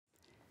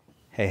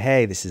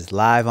Hey, this is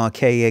live on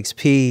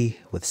KEXP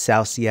with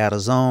South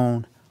Seattle's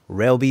own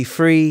Rell Be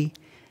Free,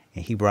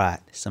 and he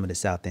brought some of the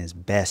South End's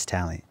best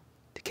talent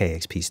to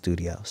KEXP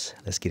Studios.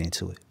 Let's get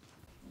into it.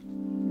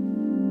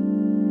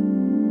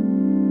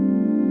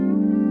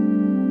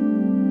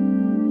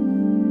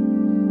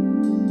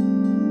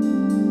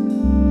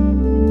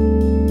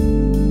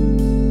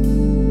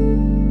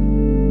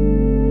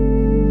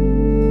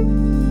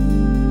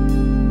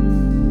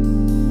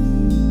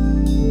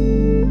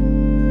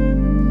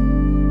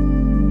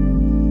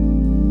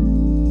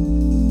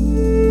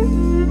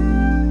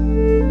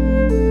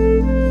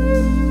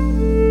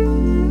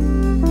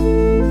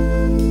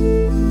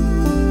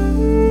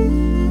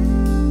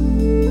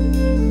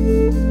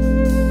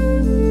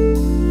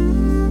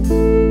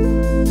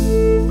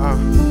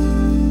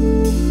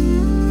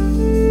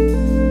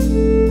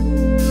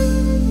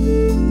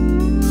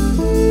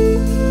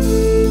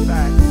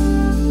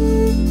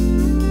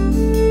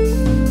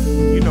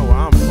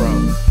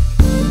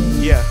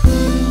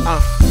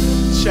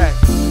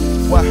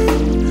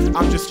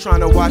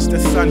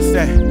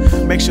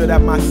 Make sure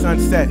that my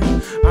sunset,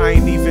 I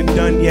ain't even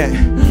done yet.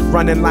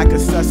 Running like a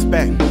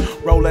suspect,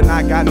 rolling,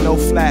 I got no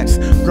flats.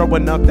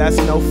 Growing up, that's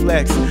no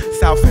flex.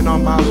 Southing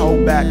on my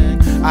whole back.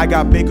 I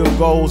got bigger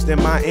goals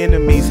than my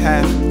enemies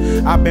have.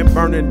 I've been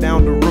burning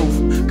down the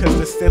roof, cause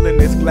the ceiling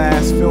is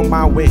glass. Fill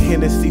mine with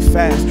Hennessy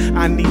fast.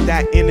 I need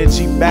that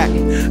energy back.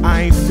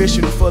 I ain't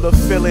fishing for the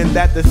feeling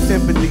that the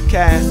sympathy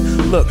cast.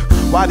 Look,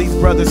 why these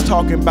brothers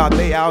talking about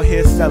they out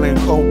here selling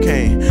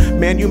cocaine?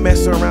 Man, you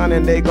mess around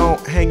and they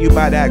gon' hang you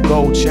by that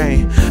gold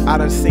chain. I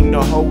done seen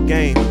the whole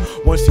game.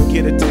 Once you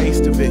get a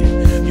taste of it,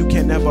 you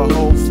can never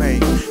hold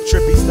fame.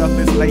 Trippy stuff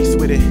is laced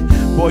with it.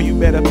 Boy, you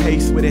better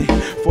pace with it,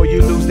 before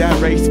you lose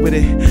that race with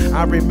it.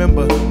 I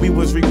remember we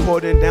was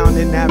recording down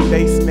in that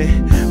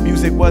basement.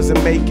 Music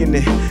wasn't making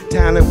it,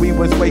 talent we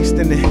was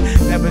wasting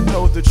it. Never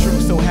told the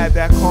truth, so had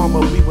that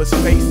karma, we was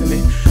facing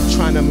it.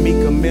 Trying to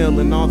make a meal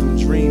and all them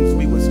dreams,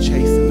 we was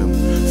chasing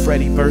them.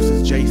 Freddy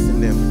versus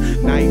Jason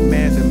them.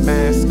 Nightmares and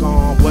mask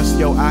on, what's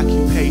your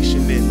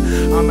occupation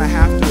in? I'ma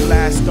have to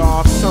blast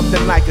off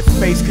something like a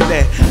space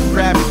cadet.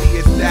 Gravity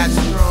is that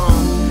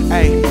strong,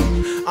 hey.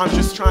 I'm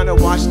just trying to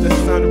watch the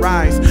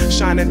sunrise,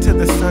 shine until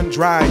the sun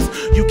dries.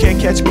 You can't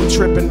catch me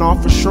tripping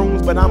off of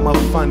shrooms, but I'm a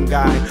fun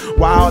guy.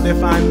 Wild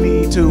if I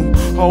need to,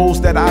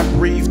 holes that I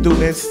breathe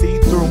through and see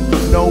through.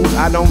 Knows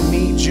I don't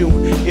need you,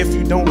 if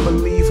you don't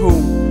believe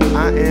who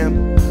I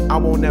am, I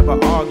won't ever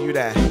argue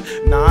that.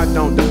 Nah, I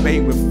don't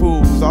debate with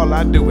fools, all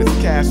I do is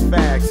cast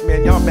facts.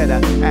 Man, y'all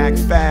better act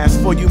fast,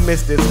 before you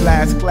miss this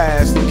last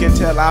class. You can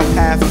tell I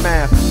pass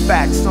math,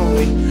 facts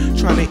only.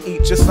 Trying to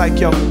eat just like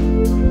yo.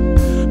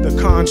 The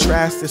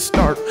contrast is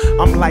stark,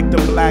 I'm like the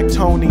Black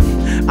Tony.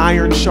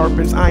 Iron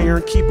sharpens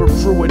iron, keep a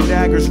crew of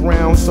daggers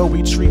round. So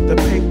we treat the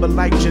paper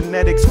like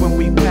genetics when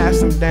we pass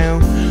them down.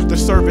 The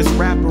service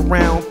wrap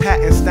around,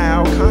 patent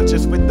style,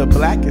 conscious with the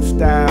blackest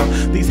style.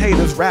 These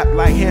haters rap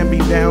like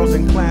hand-me-downs,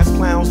 and class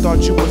clowns thought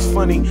you was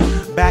funny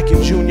back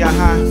in junior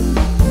high.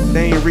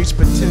 They ain't reached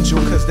potential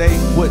cause they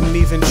wouldn't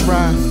even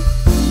try.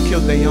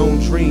 Killed their own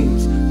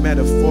dreams,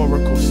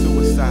 metaphorical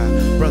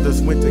suicide.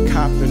 Brothers went to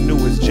cop the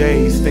newest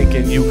J's,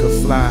 thinking you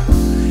could fly.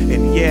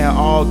 And yeah,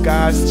 all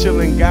guys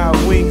chillin' got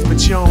wings,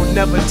 but you don't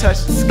never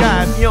touch the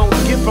sky if you don't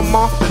get from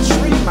off the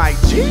tree, my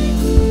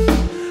G.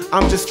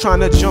 I'm just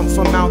trying to jump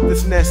from out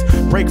this nest,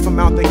 break from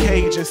out the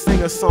cage, and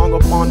sing a song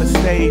up on the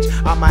stage.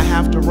 I might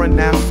have to run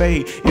that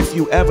fade if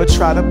you ever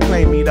try to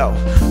play me though.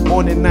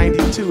 Born in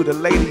 92, the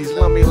ladies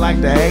love me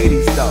like the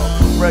 80s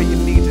though. Bro, you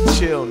need to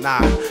chill, nah,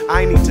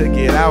 I need to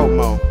get out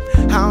more.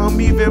 How I'm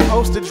even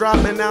supposed to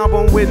drop an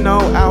album with no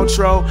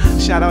outro?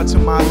 Shout out to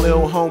my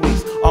little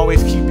homies,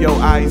 always keep your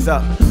eyes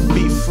up.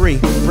 Be free,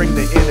 bring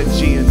the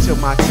energy until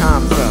my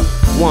time's up.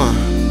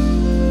 One.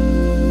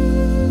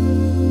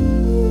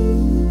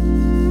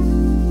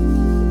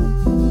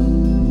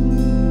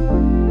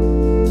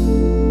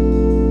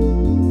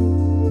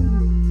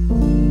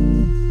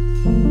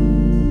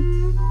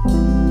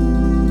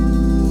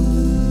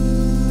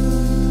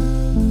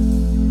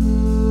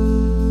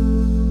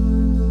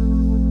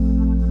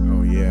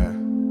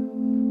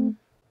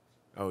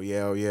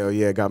 Oh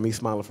yeah, got me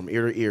smiling from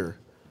ear to ear.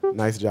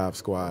 Nice job,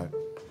 squad.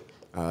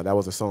 That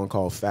was a song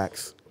called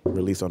Facts,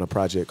 released on a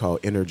project called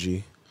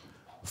Energy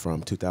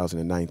from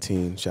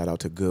 2019. Shout out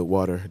to Good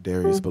Water,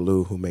 Darius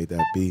Ballou, who made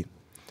that beat.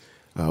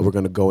 We're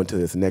gonna go into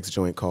this next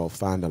joint called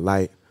Find the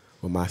Light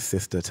with my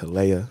sister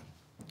Talaya.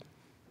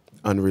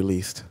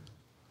 Unreleased.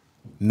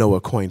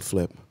 Noah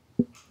Coinflip.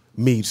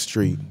 Meade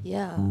Street.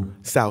 Yeah.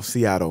 South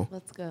Seattle.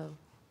 Let's go.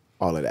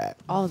 All of that.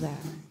 All that.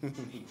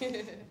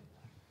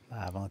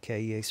 Live on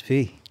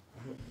KEXP.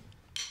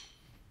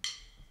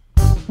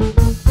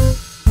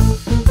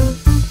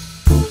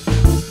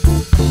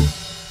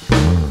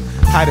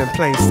 Hide in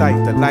plain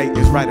sight, the light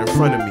is right in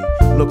front of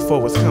me. Look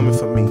for what's coming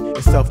for me.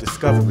 It's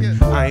self-discovery.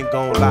 I ain't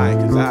gon' lie,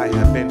 cause I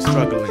have been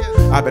struggling.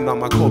 I've been on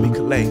my Kobe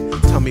Calais,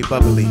 tummy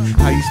bubbly.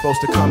 How you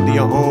supposed to come to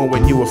your own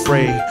when you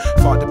afraid?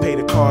 Fought to pay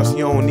the cost,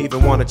 you don't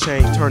even wanna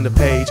change. Turn the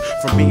page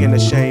from being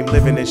ashamed,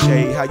 living in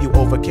shade. How you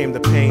overcame the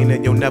pain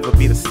and you'll never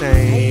be the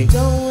same. You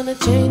don't wanna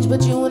change,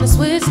 but you wanna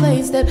switch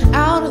lanes. Step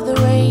out of the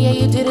rain, yeah,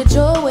 you did it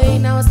your way.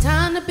 Now it's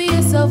time to be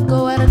yourself,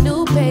 go at a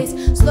new pace.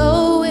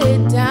 Slow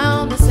it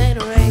down, this ain't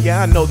a race.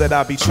 Yeah, I know that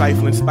I be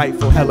trifling,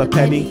 spiteful, hella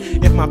petty.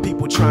 If my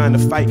people trying to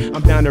fight,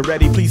 I'm down and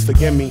ready, please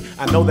forgive me.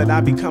 I know that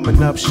I be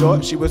coming up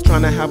short. She was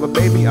trying to have a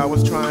baby, I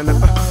was trying to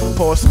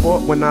pour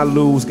sport when I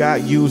lose.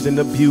 Got used and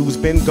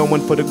abused, been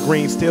going for the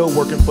green, still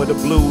working for the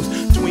blues.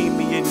 Between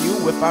me and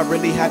you, if I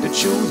really had to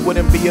choose,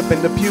 wouldn't be up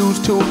in the pews,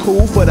 too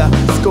cool for the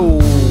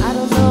school. I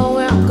don't know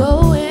where I'm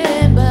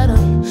going, but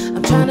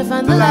I'm trying to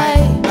find the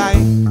light.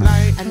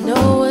 I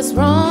know what's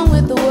wrong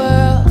with the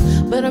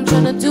world, but I'm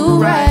trying to do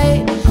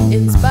right.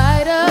 In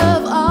spite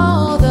of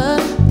all the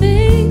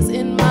things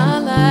in my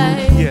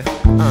life,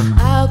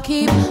 I'll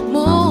keep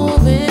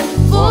moving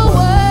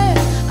forward.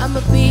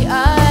 I'ma be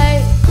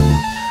alright.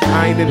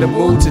 I ain't in the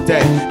mood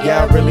today.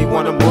 Yeah, I really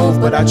wanna move,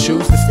 but I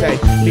choose to stay.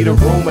 Need a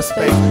room or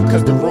space,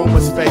 cause the room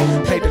is fake.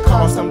 Pay the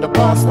cost, I'm the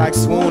boss like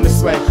swoon and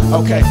sway.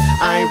 Okay,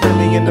 I ain't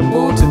really in the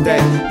mood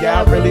today.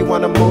 Yeah, I really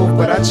wanna move,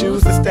 but I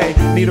choose to stay.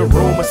 Need a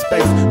room or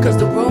space, cause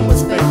the room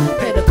is fake.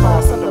 Pay the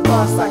cost, I'm the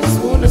boss like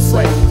swoon and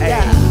sway.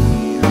 Ay.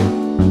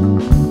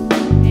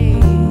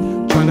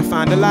 Trying to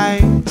find the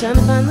light. Trying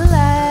to find the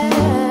light.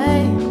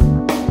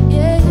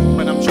 Yeah,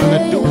 but I'm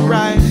trying to do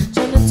right.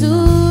 Trying to do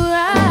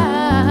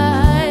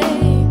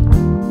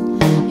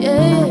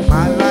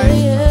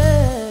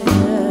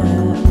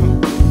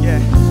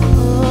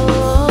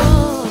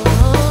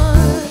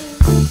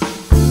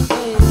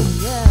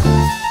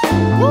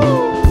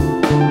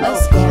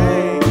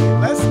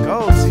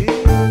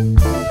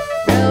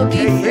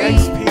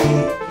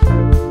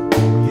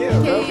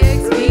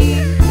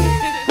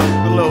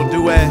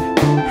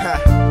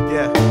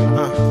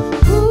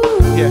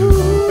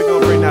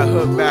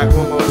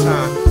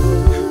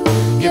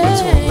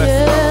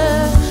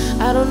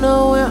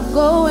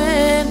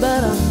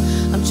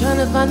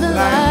find the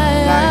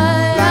light.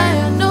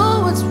 I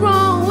know what's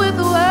wrong with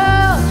the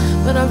world,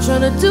 but I'm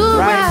trying to do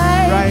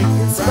right.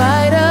 In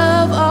spite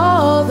of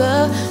all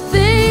the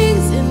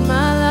things in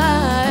my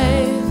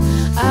life,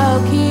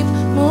 I'll keep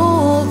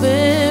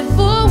moving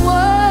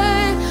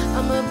forward.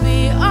 I'ma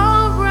be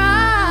alright.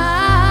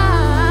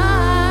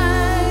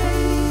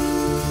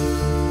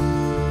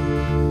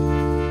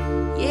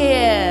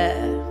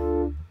 Yeah.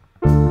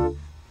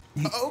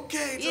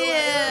 Okay.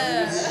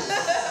 Yeah.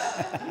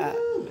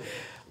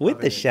 With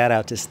the shout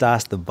out to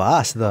Stas the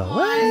Boss, though.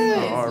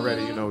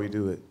 Already, you know we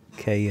do it.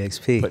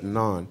 KEXP. Putting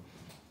on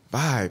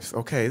vibes.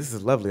 Okay, this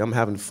is lovely. I'm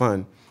having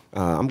fun.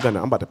 I'm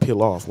about to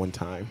peel off one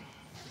time.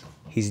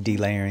 He's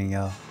delayering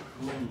y'all.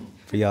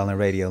 For y'all in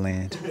radio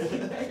land.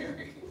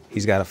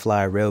 He's got a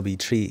fly Rell be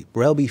free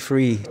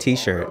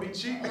t-shirt. I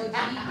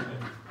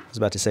was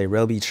about to say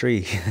Rell be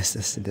tree.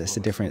 That's a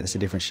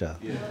different show.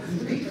 Yeah.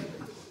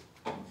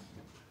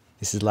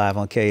 This is live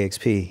on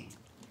KEXP.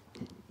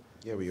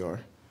 Yeah, we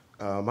are.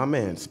 My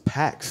man's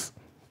Pax.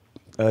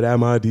 That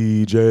my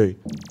DJ.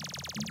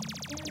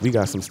 We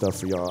got some stuff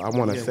for y'all. I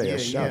want to say a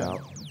shout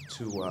out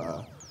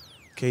to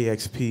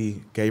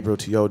KEXP, Gabriel,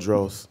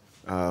 Teodros,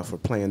 for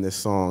playing this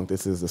song.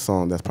 This is the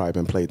song that's probably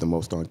been played the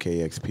most on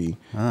KEXP.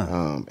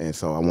 And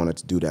so I wanted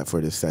to do that for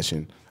this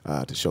session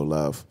to show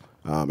love.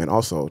 And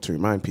also to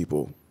remind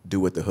people, do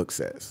what the hook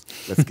says.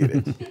 Let's get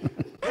it.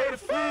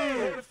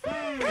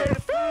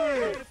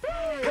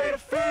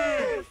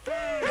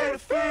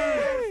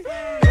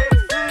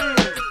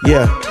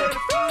 Yeah.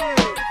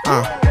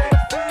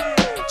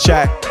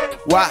 Check.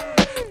 What?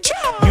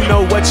 You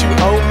know what you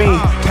owe me.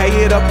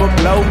 Pay it up or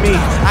blow me.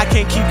 I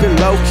can't keep it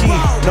low key.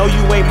 No,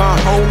 you ain't my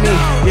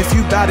homie. If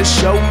you bout to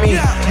show me,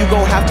 you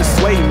gon' have to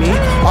sway me.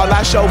 All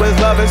I show is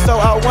love, and so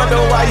I wonder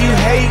why you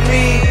hate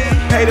me.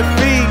 Pay the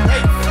fee.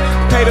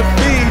 Pay the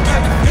fee.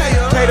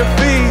 Pay the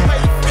fee.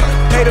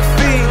 Pay the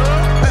fee.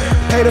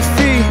 Pay the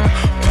fee.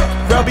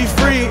 Rell be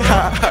free.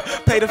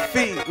 Pay the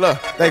fee. Look,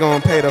 they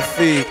gon' pay the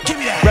fee.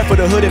 Rep for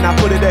the hood and I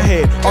put it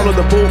ahead. All of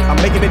the bull, I'm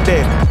making it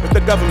dead. With the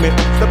government,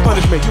 the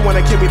punishment. You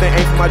wanna kill me, then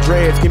aim for my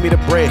dreads. Give me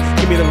the bread,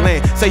 give me the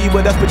land. Say you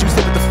with us, but you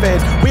sit with the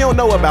feds. We don't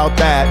know about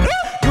that.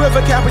 You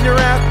ever cap in your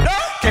rap?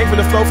 Came from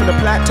the flow, from the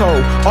plateau.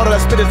 All of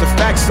that spit is the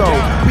fact, so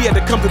we had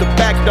to come through the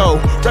back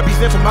door.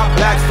 Represent for my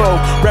black folk,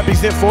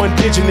 represent for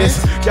indigenous.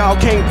 Y'all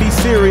can't be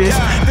serious.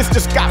 This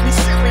just got me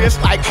serious,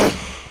 like.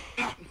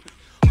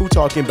 Who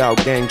talking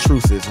about gang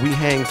truces? We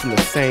hang from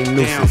the same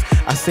nooses.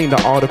 I seen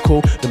the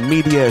article, the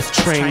media is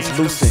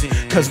translucent.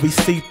 Cause we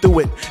see through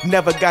it,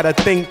 never gotta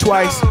think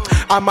twice.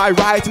 I might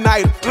ride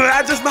tonight,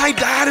 I just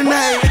might die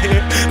tonight.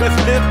 Let's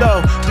live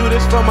though, do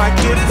this for my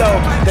kids though.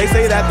 They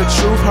say that the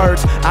truth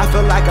hurts, I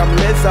feel like I'm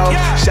Lizzo.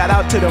 Shout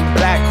out to them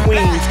black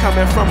queens,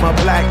 coming from a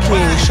black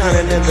king,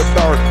 shining in the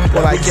dark.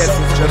 Well, I guess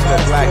it's just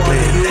a black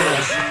man.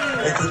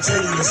 And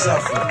continue to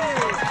suffer.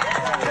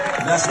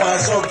 And that's why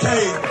it's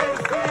okay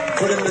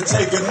for them to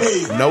take a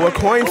knee. Know a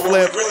coin But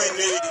flip. what we really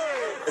need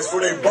is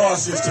for their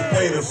bosses to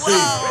pay the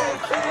fee.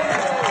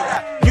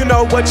 You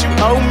know what you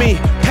owe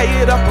me, pay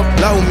it up or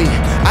blow me.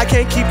 I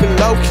can't keep it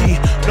low key,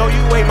 no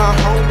you ain't my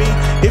homie.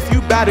 If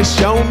you bout to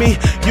show me,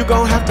 you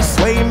gon' have to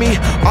sway me.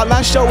 All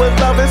I show is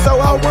love and so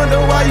I wonder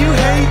why you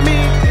hate me.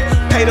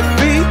 Pay the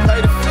fee,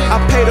 I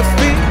pay the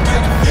fee.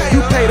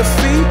 You pay the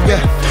fee,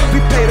 yeah. We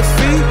pay the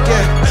fee,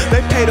 yeah.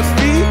 They pay the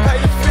fee,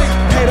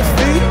 pay the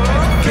fee.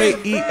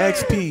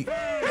 KEXP,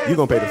 you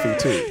gon' pay the fee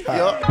too.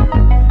 Yup.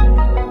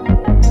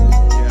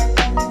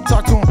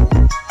 Talk to him.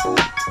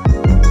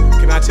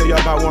 Can I tell y'all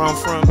about where I'm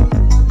from?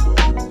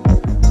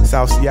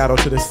 South Seattle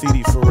to the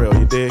CD for real,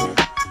 you dig?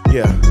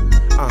 Yeah.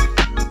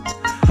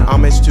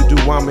 Homage to do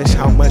homage,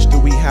 how much do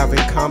we have in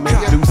common?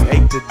 Deuce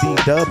 8 to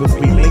D-Dub, if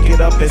we link it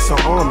up, it's an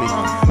army.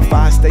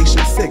 5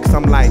 Station 6,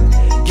 I'm like,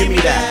 give me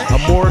that. A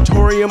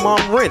moratorium on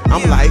rent,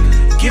 I'm like,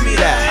 give me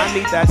that. I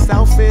need that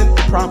South End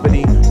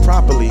property,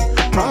 properly.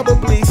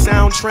 Probably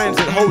sound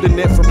transit, holding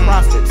it for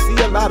profit.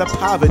 See a lot of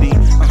poverty,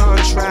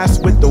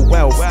 contrast with the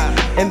wealth.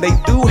 And they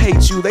do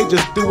hate you, they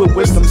just do it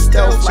with some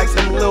stealth. Like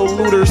some little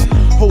looters,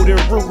 holding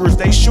Rugers,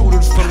 they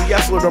shooters from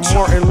Yesler to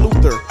Martin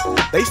Luther.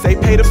 They say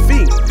pay the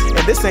fee,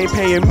 and this ain't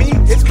paying me,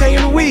 it's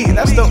paying we.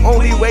 That's the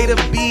only way to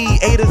be,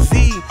 A to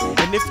Z.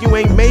 And if you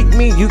ain't make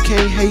me, you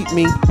can't hate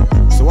me.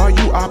 So all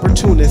you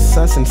opportunists,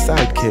 sus and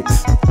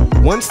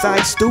sidekicks, one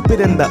side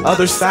stupid and the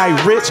other side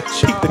rich,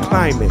 keep the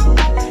climate.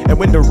 And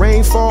when the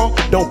rain fall,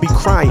 don't be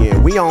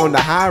crying. We on the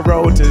high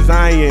road to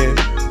Zion,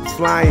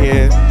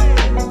 flying.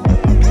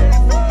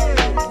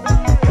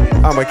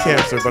 I'm a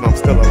Cancer, but I'm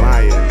still a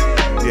lion.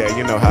 Yeah,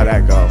 you know how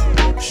that go.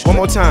 One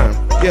more time,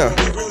 yeah.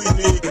 What we really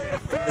need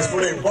is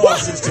for their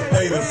bosses to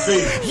pay the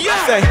fee.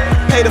 Yeah. Say,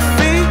 pay the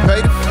fee,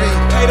 Pay the fee.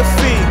 pay the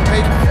fee,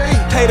 Pay the fee.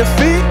 pay the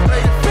fee.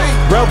 Pay the fee.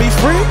 Rell be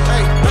free,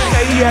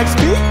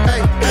 KEXP,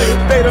 Hey.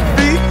 pay the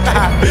fee,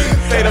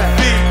 pay the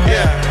fee,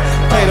 yeah,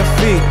 pay the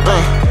fee,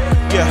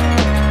 yeah,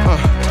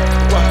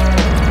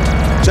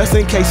 what? Just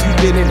in case you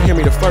didn't hear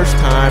me the first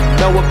time,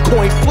 know a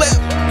coin flip.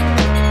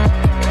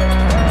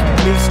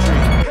 New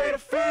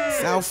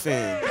Street, South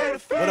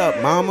End, what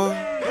up, mama?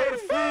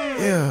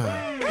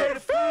 Yeah.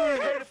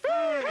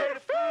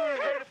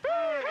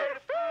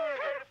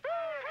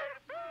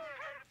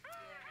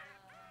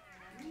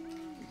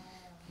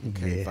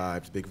 Okay, Yeah.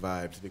 big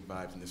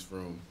vibes in this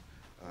room.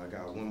 I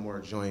got one more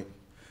joint,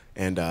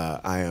 and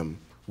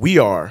we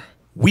are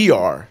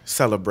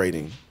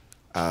celebrating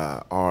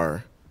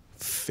our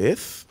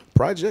 5th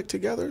project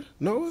together,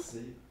 Noah?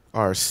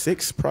 Our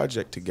 6th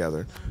project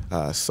together.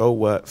 So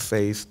What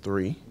Phase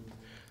 3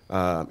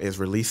 is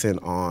releasing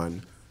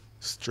on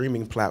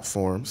streaming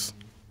platforms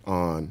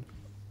on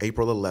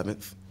April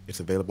 11th. It's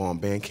available on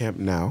Bandcamp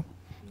now.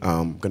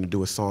 I'm gonna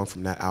do a song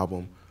from that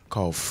album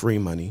called Free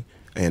Money.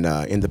 And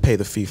in the pay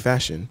the fee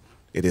fashion,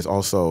 it is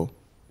also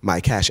my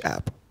Cash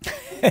App.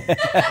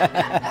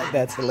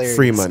 That's hilarious.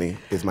 Free Money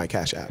is my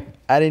Cash App.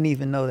 I didn't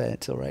even know that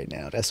until right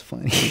now. That's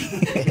funny.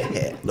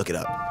 Look it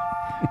up.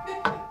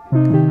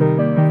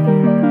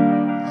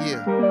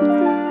 Yeah.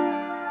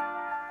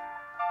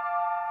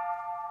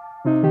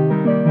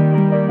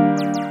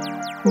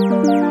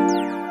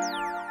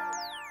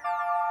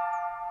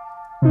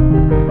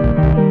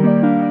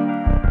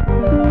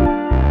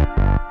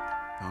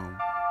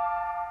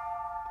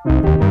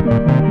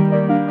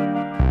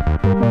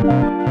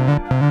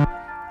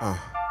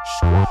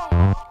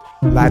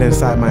 Light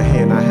inside my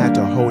hand, I had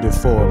to hold it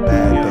for a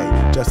bad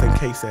day. Just in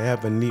case I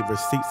ever need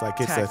receipts like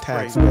it's a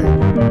tax rate.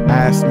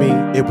 Ask me,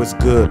 it was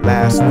good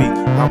last week.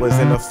 I was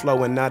in the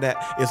flow and now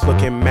that it's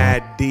looking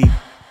mad deep.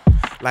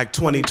 Like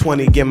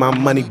 2020, get my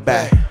money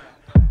back.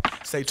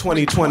 Say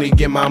 2020,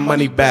 get my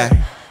money back.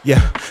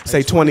 Yeah,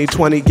 say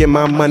 2020, get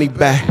my money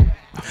back.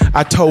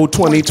 I told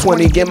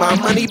 2020, get my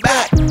money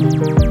back.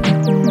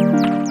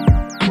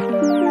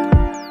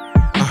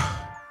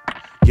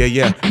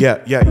 Yeah.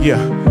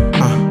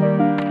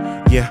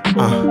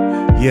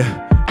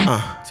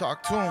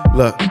 Talk to him.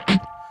 Look,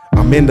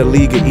 I'm in the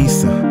league of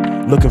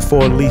Issa, looking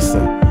for a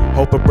Lisa.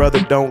 Hope a brother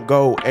don't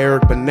go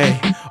Eric Benet.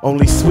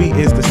 Only sweet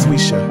is the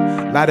sweeter,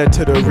 lighter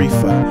to the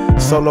reefer.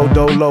 Solo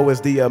dolo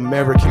is the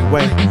American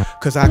way.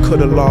 Cause I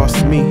could've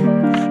lost me,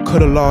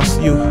 could've lost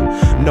you.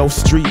 No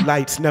street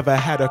lights, never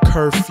had a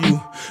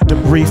curfew.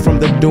 Debris from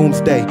the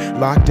doomsday,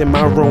 locked in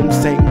my room.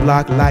 Same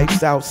block,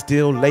 lights out,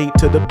 still late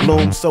to the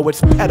bloom. So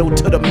it's pedal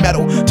to the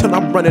metal till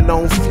I'm running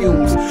on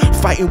fumes.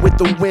 Fighting with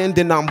the wind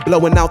and I'm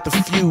blowing out the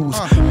fuse.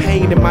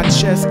 Pain in my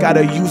chest,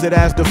 gotta use it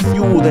as the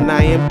fuel. And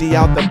I empty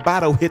out the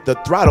bottle, hit the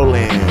throttle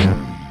and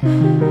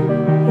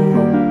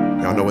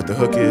y'all know what the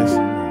hook is?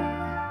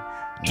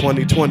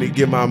 2020,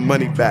 get my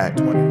money back.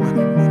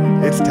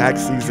 It's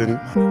tax season,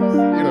 you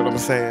know what I'm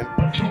saying?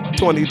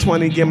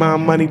 2020, get my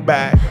money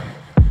back.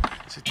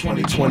 Say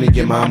 2020,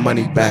 get my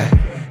money back.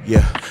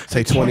 Yeah,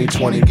 say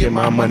 2020, get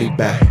my money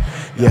back.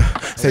 Yeah,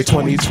 say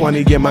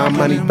 2020, get my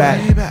money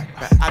back.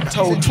 I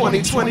told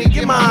 2020,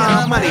 get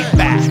my money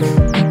back.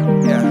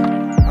 Yeah.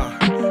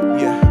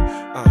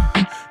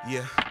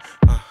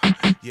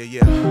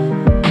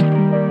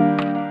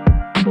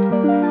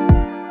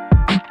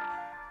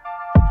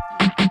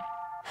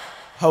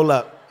 Hold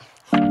up.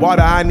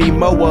 Water I need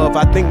more of,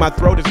 I think my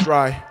throat is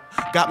dry.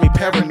 Got me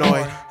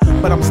paranoid,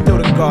 but I'm still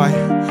the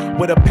guy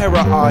with a pair of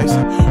eyes.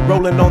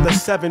 Rolling on the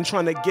 7,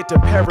 trying to get to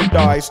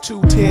paradise.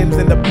 2 10s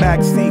in the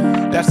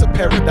backseat, that's a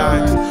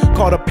paradigm.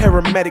 Call the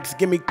paramedics,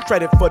 give me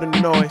credit for the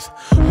noise.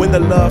 When the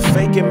love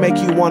fake it make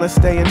you wanna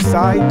stay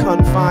inside.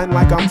 Confined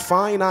like I'm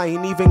fine, I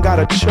ain't even got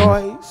a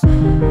choice.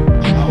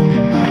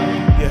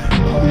 Yeah.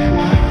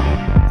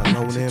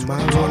 Alone in my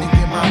room,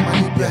 get my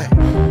money back.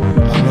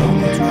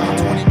 Alone in my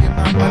room, get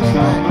my money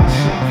back.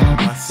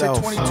 Myself,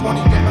 alone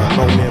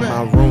in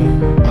my room.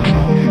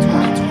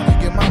 2020,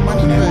 get my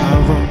money back.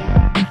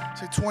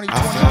 Say 2020, get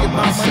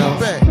my money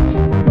back.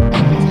 Say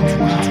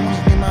 2020,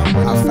 get my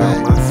money back.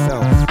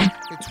 Myself.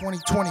 Say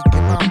 2020,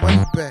 get my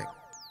money back.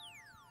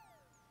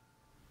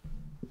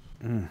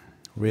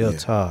 Real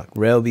talk.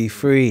 Rell be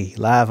free.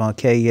 Live on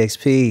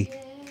KEXP.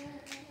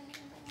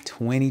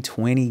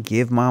 2020,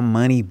 give my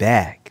money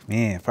back.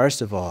 Man,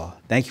 first of all,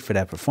 thank you for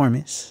that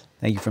performance.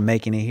 Thank you for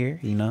making it here,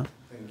 you know.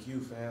 Thank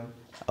you, fam.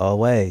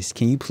 Always.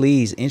 Can you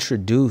please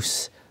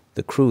introduce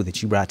the crew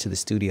that you brought to the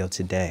studio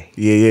today?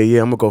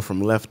 Yeah. I'm gonna go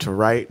from left to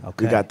right.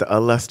 Okay. We got the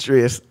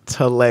illustrious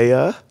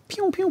Talaya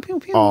Pew, pew, pew,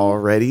 pew.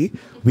 already.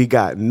 We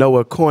got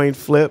Noah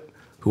Coinflip,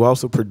 who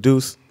also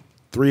produced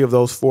 3 of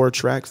those 4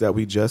 tracks that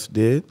we just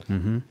did.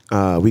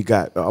 We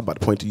got, I'm about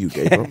to point to you,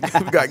 Gabriel.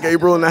 We got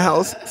Gabriel in the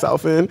house,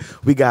 South End.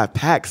 We got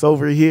Pax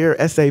over here,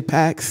 S.A.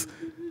 Pax,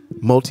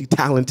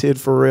 multi-talented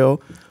for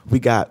real. We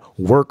got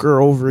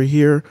Worker over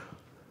here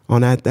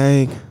on that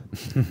thing.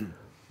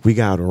 We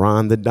got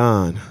Ron the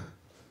Don.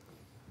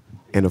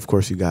 And of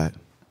course you got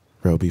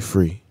Rell Be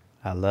Free.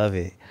 I love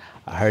it.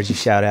 I heard you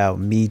shout out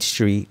Mead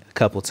Street a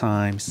couple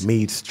times.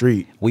 Mead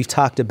Street. We've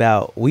talked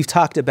about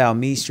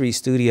Mead Street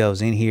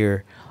Studios in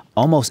here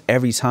almost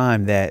every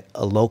time that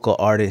a local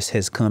artist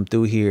has come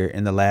through here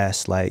in the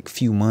last like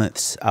few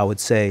months. I would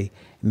say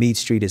Mead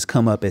Street has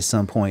come up at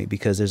some point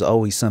because there's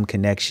always some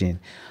connection.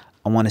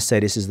 I want to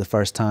say this is the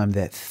first time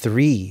that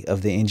 3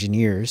 of the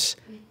engineers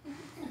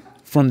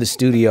from the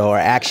studio are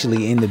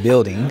actually in the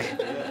building.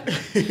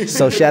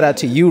 So shout out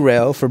to you,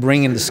 Rell, for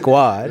bringing the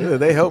squad. Yeah,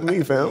 they helped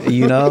me, fam.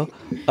 You know,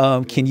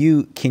 can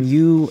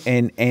you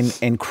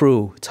and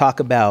crew talk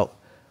about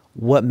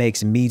what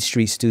makes Mead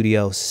Street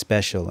Studios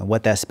special and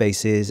what that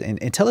space is,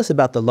 and tell us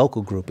about the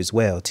local group as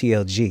well,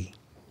 TLG.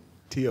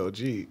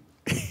 TLG.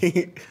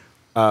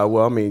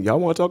 Well, I mean, y'all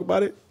want to talk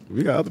about it?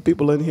 We got other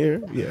people in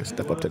here. Yeah,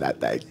 step up to that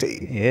thing,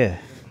 T. Yeah.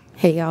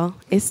 Hey y'all,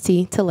 it's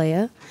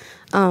Talaya.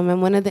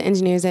 I'm one of the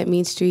engineers at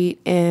Mead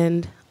Street,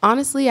 and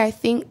honestly, I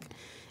think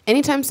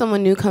anytime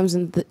someone new comes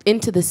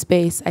into the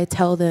space, I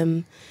tell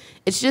them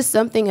it's just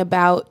something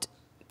about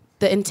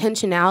the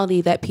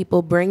intentionality that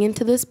people bring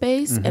into the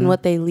space and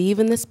what they leave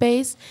in the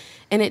space,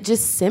 and it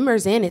just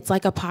simmers in. It's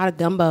like a pot of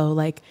gumbo.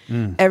 Like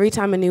every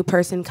time a new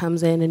person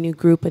comes in, a new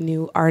group, a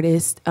new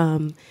artist,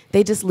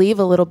 they just leave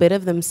a little bit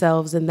of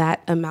themselves, and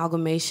that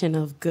amalgamation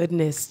of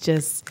goodness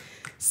just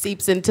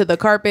seeps into the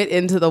carpet,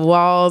 into the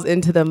walls,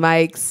 into the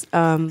mics.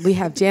 We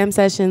have jam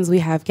sessions, we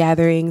have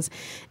gatherings,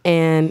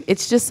 and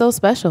it's just so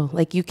special.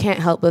 Like you can't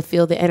help but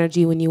feel the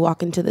energy when you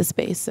walk into the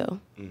space. So,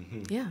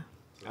 yeah.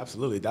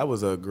 Absolutely. That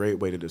was a great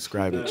way to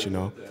describe it, you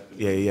know?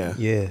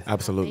 Yeah.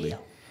 Absolutely.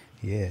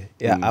 Yeah.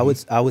 I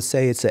would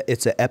say it's an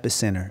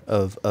epicenter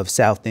of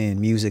South End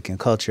music and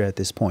culture at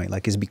this point.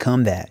 Like it's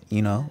become that,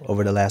 you know,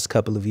 over the last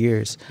couple of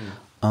years.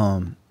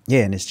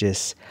 Yeah, and it's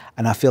just,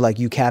 and I feel like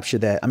you capture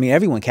that. I mean,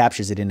 everyone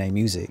captures it in their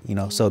music, you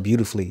know, so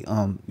beautifully.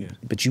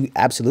 But you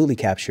absolutely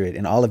capture it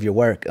in all of your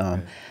work,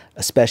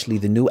 especially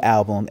the new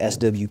album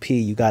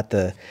SWP. You got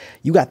the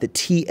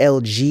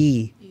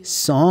TLG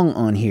song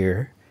on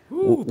here.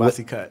 Ooh,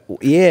 posse cut.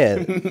 Yeah,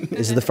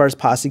 this is the first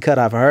posse cut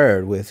I've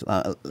heard. With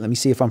let me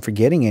see if I'm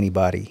forgetting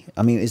anybody.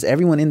 I mean, is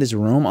everyone in this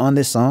room on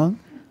this song?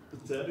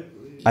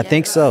 I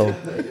think so.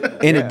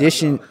 In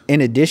addition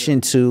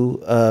to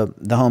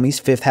the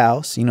homies, Fifth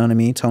House, you know what I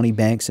mean, Tony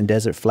Banks and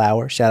Desert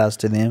Flower. Shout outs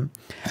to them.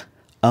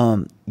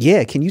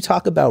 Yeah, can you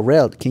talk about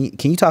Rell? Can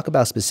you talk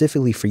about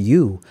specifically for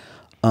you,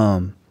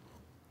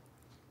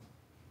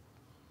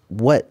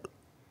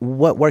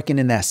 what working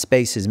in that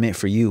space has meant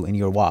for you in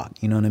your walk?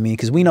 You know what I mean?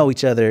 Because we know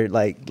each other.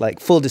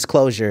 Like full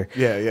disclosure.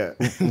 Yeah.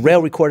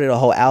 Rell recorded a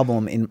whole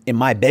album in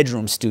my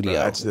bedroom studio.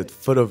 That's the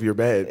foot of your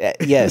bed.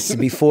 Yes,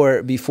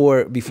 before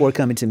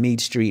coming to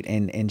Mead Street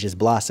and just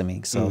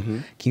blossoming. So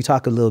can you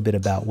talk a little bit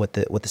about what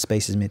the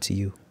space has meant to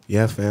you?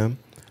 Yeah, fam.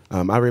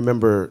 I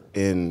remember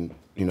in,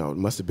 you know, it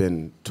must have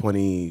been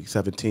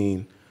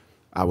 2017.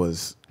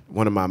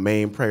 One of my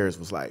main prayers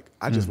was like,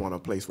 I just want a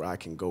place where I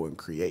can go and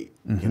create.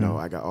 You know,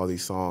 I got all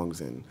these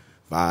songs and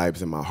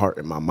vibes in my heart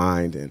and my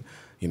mind, and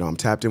you know, I'm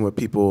tapped in with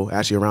people.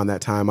 Actually, around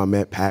that time, I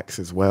met Pax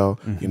as well.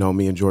 You know,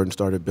 me and Jordan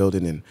started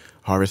building, and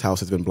Harvest House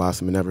has been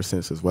blossoming ever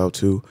since as well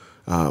too.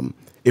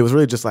 It was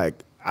really just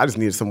like I just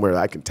needed somewhere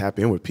that I could tap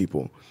in with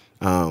people.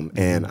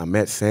 And I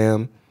met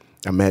Sam,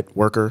 I met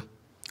Worker.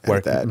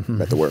 Met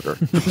the Worker.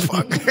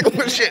 Fuck.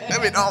 Shit,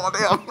 I mean, oh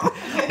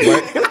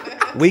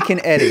damn. We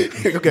can edit.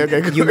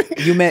 Okay.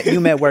 You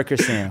met Worker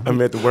Sam. I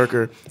met the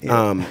Worker,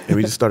 and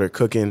we just started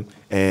cooking,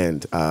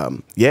 and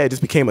it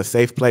just became a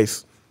safe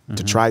place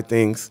to try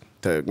things,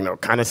 to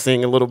kind of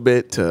sing a little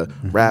bit, to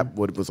rap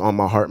what was on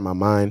my heart and my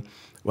mind.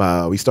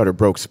 We started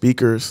Broke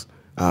Speakers,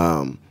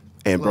 and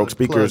Broke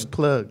Speakers.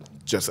 Plug.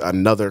 Just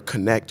another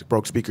connect,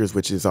 Broke Speakers,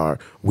 which is our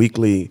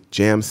weekly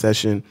jam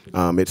session.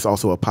 It's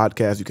also a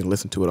podcast. You can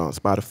listen to it on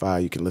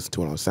Spotify. You can listen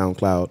to it on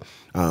SoundCloud.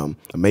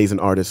 Amazing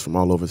artists from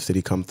all over the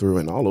city come through,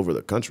 and all over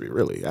the country,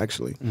 really,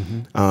 actually.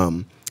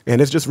 And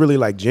it's just really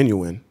like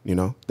genuine,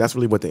 That's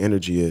really what the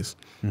energy is.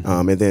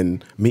 And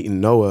then meeting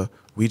Noah,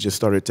 we just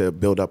started to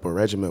build up a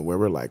regiment where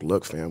we're like,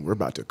 look, fam, we're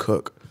about to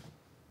cook.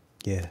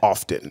 Yeah.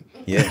 Often.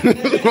 Yeah.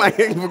 Like,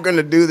 we're going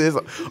to do this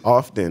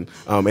often.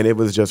 And it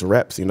was just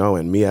reps,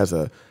 and me as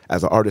an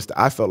artist,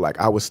 I felt like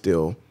I was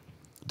still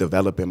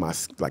developing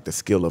the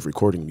skill of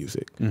recording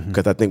music.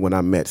 Because I think when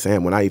I met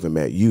Sam, when I even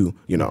met you,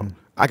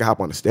 I could hop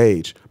on the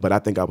stage, but I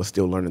think I was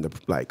still learning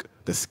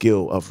the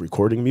skill of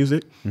recording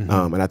music.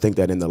 And I think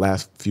that in the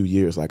last few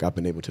years, I've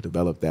been able to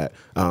develop that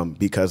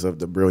because of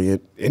the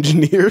brilliant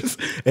engineers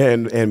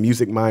and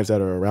music minds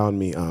that are around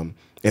me. And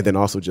then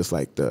also just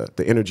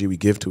the energy we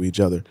give to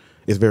each other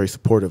is very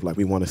supportive.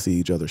 We want to see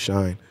each other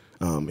shine.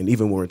 And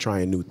even when we're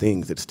trying new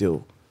things, it's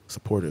still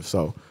supportive.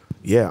 So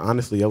yeah,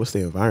 honestly, I would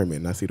say environment,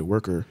 and I see the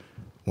Worker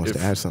wants to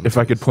add something. If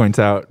I could point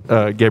out,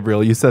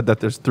 Gabriel, you said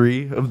that there's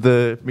 3 of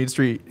the Mead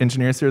Street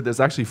engineers here. There's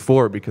actually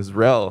 4 because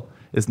Rell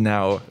is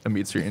now a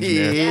Mead Street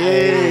engineer.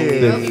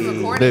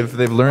 Yeah.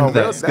 They've learned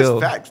that skill.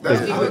 That's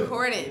facts.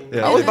 Recording.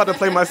 Yeah. I was about to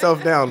play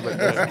myself down,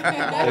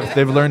 but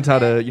they've learned how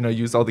to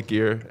use all the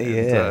gear.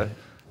 Yeah. And,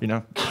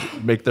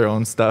 make their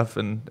own stuff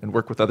and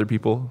work with other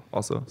people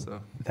also. So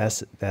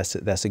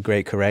That's a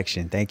great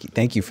correction.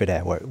 Thank you for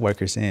that,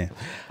 Worker Sam.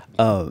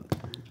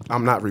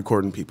 I'm not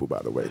recording people,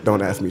 by the way.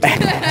 Don't ask me to.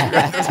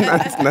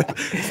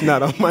 It's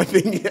not on my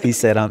thing yet. He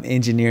said, I'm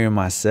engineering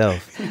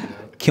myself.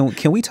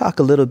 Can we talk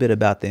a little bit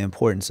about the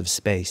importance of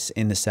space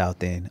in the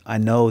South End? I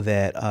know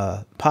that,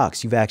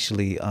 Pox, you've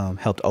actually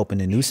helped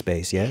open a new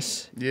space,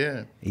 yes?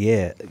 Yeah.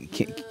 Yeah.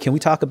 Can we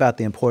talk about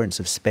the importance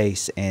of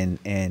space?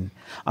 And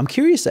I'm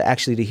curious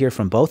to hear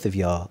from both of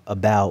y'all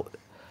about,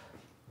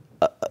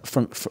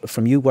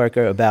 from you,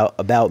 Worker,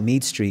 about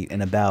Mead Street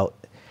and about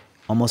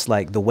almost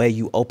like the way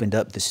you opened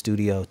up the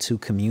studio to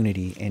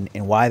community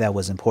and why that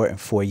was important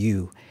for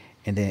you.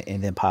 And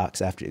then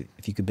Pox, after,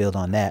 if you could build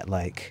on that,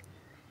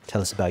 tell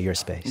us about your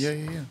space.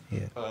 Yeah.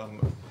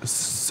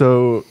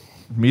 So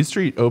Mead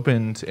Street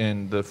opened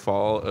in the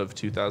fall of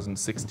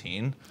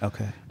 2016.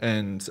 Okay.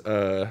 And,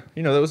 that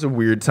was a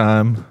weird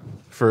time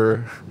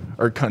for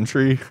our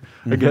country,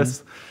 I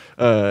guess.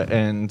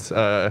 And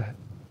I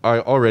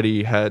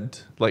already had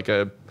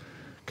a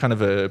kind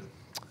of a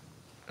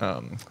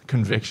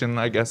conviction,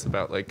 I guess,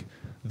 about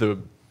the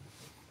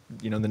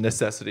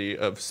necessity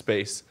of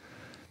space,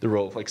 the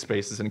role of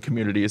spaces and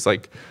communities.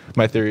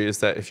 My theory is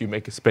that if you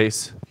make a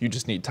space, you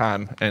just need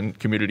time and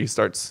community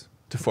starts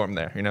to form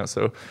there,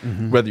 So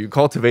whether you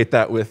cultivate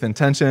that with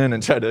intention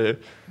and try to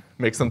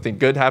make something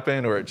good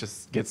happen, or it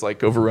just gets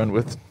overrun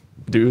with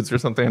dudes or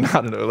something,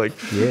 I don't know,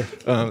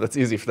 that's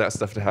easy for that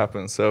stuff to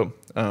happen. So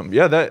I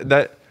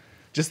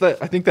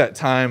think that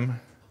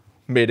time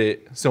made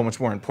it so much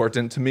more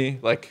important to me,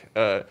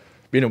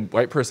 being a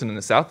white person in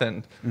the South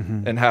End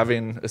and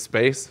having a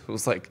space. It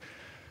was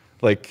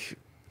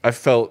I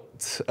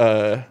felt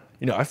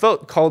I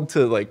felt called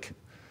to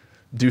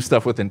do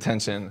stuff with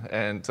intention.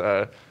 And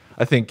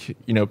I think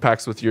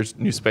Pax, with your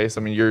new space,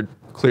 you're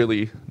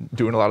clearly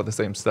doing a lot of the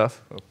same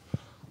stuff.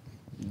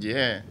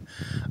 Yeah.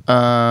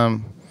 I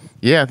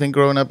think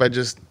growing up, I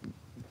just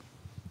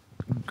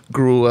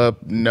grew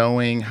up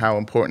knowing how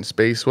important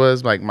space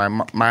was.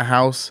 My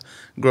house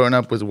growing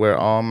up was where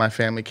all my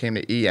family came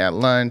to eat at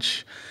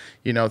lunch.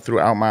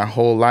 Throughout my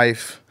whole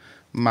life,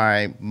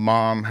 my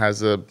mom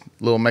has a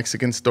little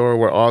Mexican store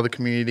where all the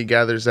community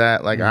gathers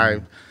at.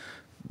 I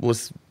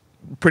was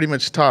pretty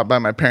much taught by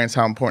my parents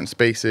how important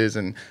space is.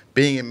 And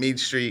being in Mead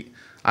Street,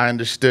 I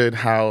understood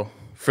how,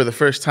 for the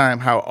first time,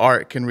 how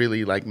art can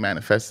really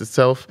manifest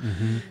itself.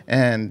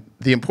 And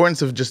the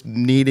importance of just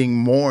needing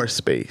more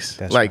space.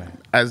 That's right.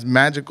 As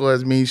magical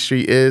as Mead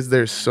Street is,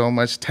 there's so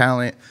much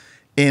talent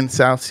in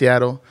South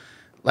Seattle,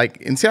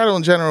 in Seattle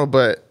in general,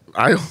 but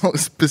I don't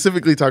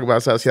specifically talk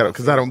about South Seattle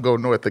because I don't go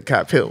north of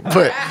Cap Hill.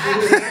 But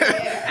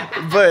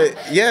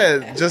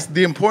yeah, just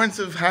the importance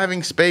of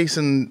having space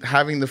and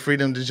having the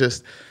freedom to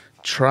just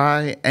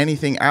try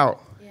anything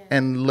out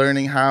and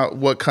learning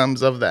what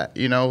comes of that,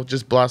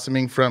 just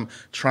blossoming from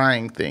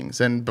trying things.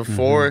 And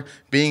before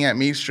being at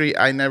Mead Street,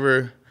 I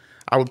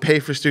would pay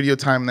for studio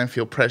time and then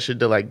feel pressured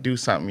to do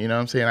something, you know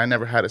what I'm saying? I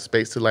never had a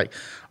space to all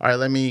right,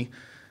 let me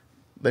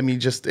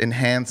just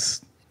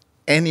enhance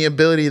any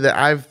ability that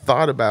I've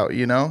thought about,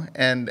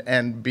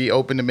 and be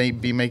open to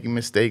be making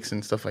mistakes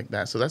and stuff like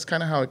that. So that's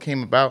kind of how it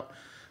came about.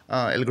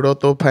 El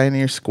Grotto,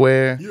 Pioneer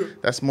Square,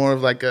 that's more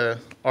of a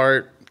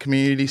art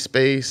community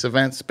space,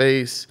 event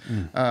space,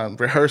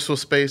 rehearsal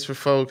space for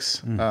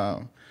folks,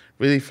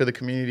 really for the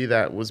community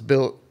that was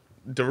built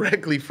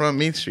directly from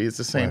Meath Street. It's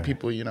the same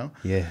people, you know.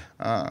 Yeah.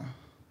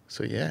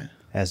 So yeah.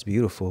 That's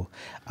beautiful.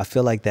 I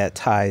feel like that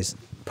ties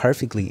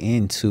perfectly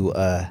into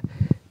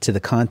to the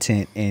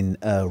content in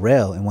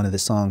Rell, in one of the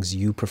songs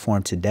you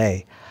performed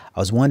today. I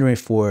was wondering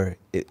for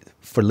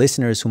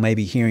listeners who may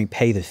be hearing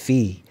 "Pay the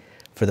Fee"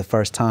 for the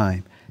first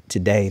time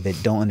today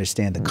that don't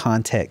understand the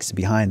context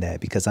behind that,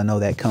 because I know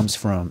that comes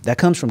from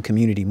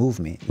community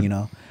movement. You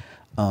know,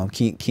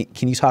 can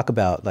you talk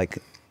about, like,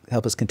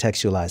 help us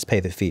contextualize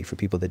 "Pay the Fee" for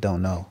people that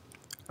don't know?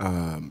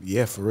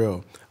 Yeah, for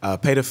real.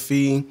 Pay the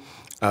Fee.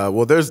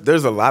 Well, there's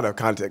a lot of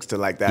context to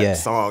like that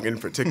song in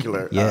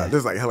particular.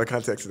 There's like hella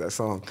context to that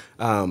song,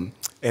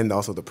 and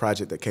also the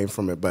project that came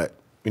from it. But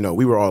you know,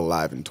 we were all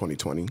alive in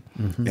 2020,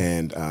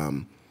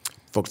 and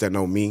folks that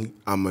know me,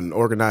 I'm an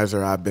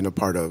organizer. I've been a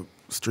part of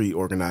street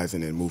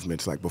organizing and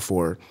movements like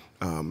before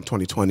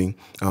 2020,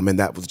 and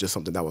that was just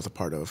something that was a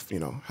part of, you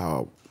know,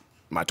 how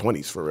my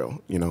 20s for real,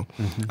 you know.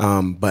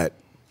 But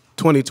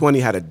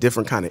 2020 had a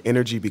different kind of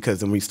energy,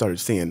 because then we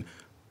started seeing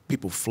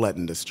people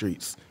flooding the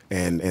streets.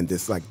 And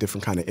this like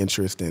different kind of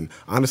interest. And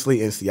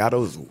honestly, in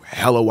Seattle, there's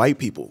hella white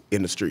people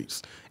in the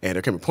streets. And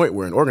there came a point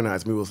where an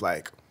organized me was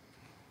like,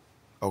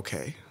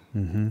 okay,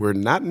 we're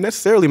not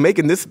necessarily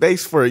making this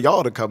space for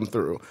y'all to come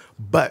through,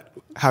 but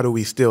how do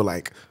we still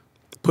like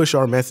push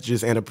our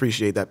messages and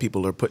appreciate that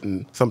people are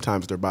putting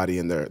sometimes their body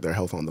and their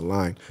health on the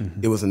line?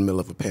 It was in the middle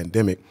of a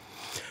pandemic.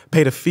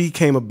 Pay the Fee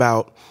came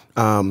about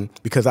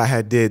because I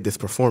had did this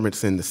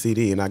performance in the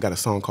CD, and I got a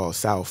song called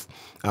South,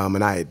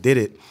 and I did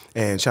it.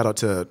 And shout out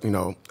to, you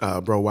know,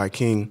 bro White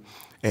King,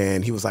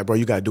 and he was like, bro,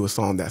 you got to do a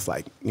song that's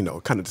like, you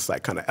know, kind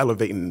of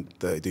elevating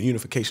the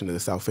unification of the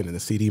South End and the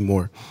CD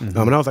more. And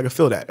I was like, I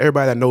feel that.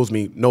 Everybody that knows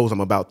me knows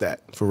I'm about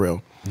that, for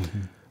real.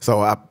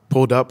 So I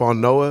pulled up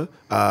on Noah.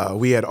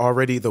 We had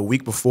already, the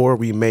week before,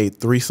 we made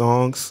 3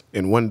 songs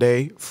in one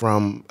day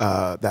from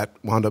that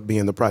wound up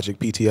being the project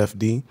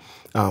PTFD.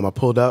 I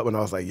pulled up and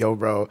I was like, yo,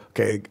 bro,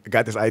 okay, I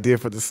got this idea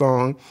for the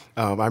song.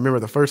 I remember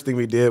the first thing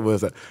we did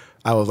was,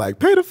 I was like,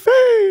 pay the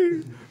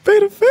fee, pay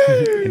the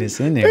fee. And it's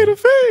in there. Pay the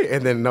fee.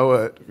 And then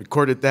Noah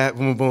recorded that,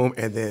 boom, boom.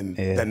 And then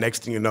the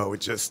next thing you know,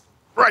 it just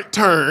right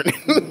turn.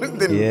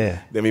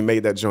 Then we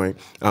made that joint.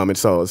 And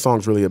so the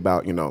song's really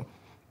about, you know,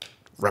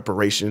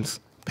 reparations,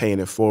 paying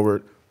it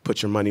forward,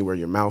 put your money where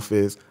your mouth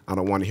is. I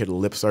don't want to hear the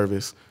lip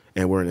service.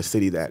 And we're in a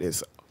city that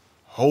is a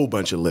whole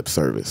bunch of lip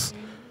service.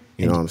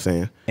 You know what I'm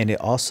saying? And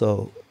it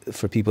also,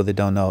 for people that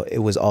don't know, it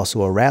was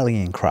also a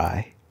rallying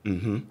cry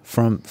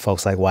from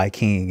folks like White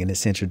King in the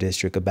Central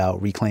District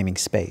about reclaiming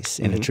space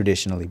in a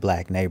traditionally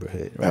black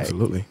neighborhood. Right?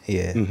 Absolutely.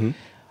 Yeah.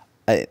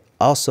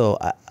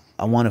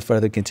 I want to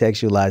further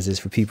contextualize this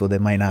for people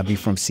that might not be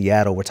from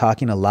Seattle. We're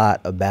talking a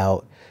lot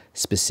about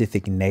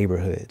specific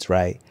neighborhoods,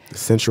 right? The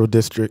Central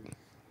District.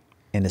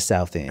 In the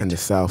South End. And the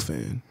South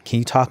End. Can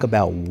you talk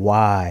about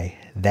why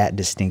that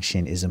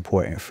distinction is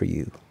important for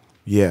you?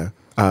 Yeah.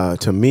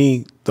 To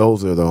me,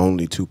 those are the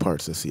only 2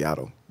 parts of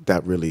Seattle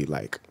that really,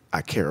 like,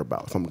 I care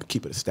about. If I'm gonna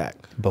keep it a stack.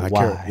 But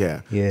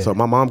why? Yeah. So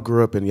my mom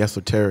grew up in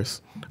Yesler Terrace.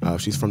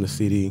 She's from the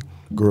CD,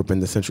 grew up in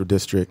the Central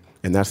District,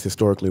 and that's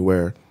historically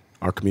where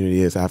our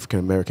community is, African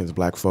Americans,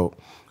 black folk.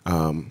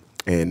 And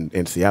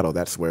in Seattle,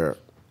 that's where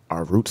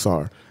our roots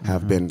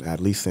have been at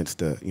least since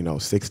the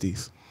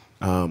 60s.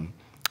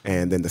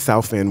 And then the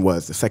South End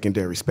was the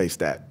secondary space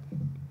that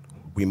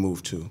we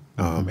moved to,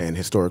 and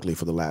historically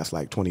for the last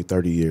like 20,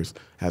 30 years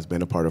has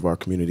been a part of our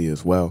community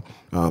as well.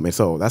 And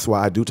so that's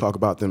why I do talk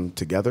about them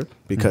together,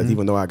 because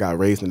even though I got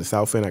raised in the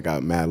South End, I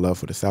got mad love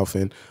for the South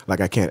End.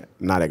 Like, I can't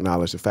not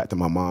acknowledge the fact that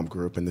my mom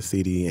grew up in the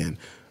CD and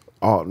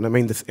all. I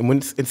mean, and when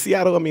it's in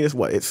Seattle, I mean, it's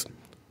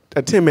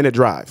a 10-minute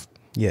drive.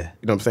 Yeah.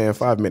 You know what I'm saying?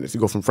 5 minutes. You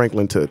go from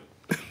Franklin to,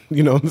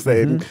 you know what I'm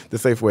saying, the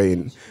Safeway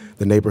and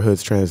the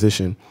neighborhoods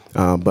transition.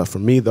 But for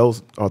me,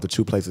 those are the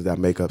 2 places that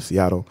make up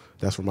Seattle.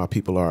 That's where my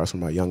people are. That's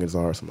where my youngins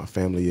are. That's where my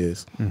family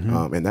is.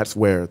 And that's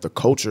where the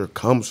culture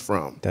comes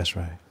from. That's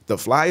right. The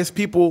flyest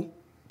people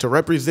to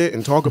represent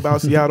and talk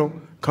about Seattle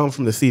come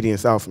from the CD and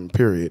South End,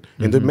 period.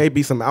 And there may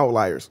be some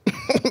outliers.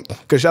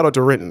 Because shout out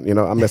to Renton. You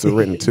know, I mess with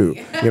Renton too.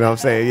 You know what I'm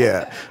saying?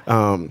 Yeah.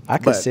 I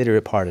consider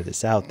it part of the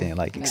South End,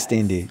 like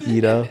extended,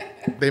 you know?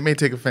 They may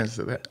take offense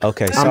to that.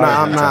 Okay, sorry.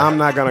 I'm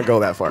not gonna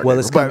go that far. Well,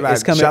 it's coming.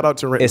 Shout out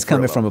to Renton. It's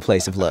coming from a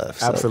place of love.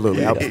 So.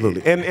 Absolutely,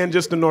 absolutely. And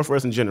just the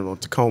Northwest in general,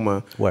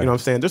 Tacoma. You know what I'm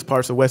saying? There's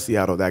parts of West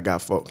Seattle that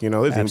got folk. You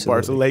know, there's even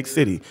parts of Lake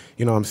City.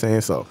 You know what I'm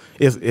saying? So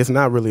it's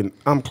not really.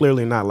 I'm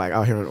clearly not like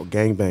out here on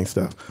gangbang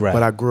stuff. Right.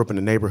 But I grew up in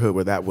a neighborhood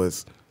where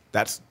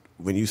that's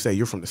when you say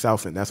you're from the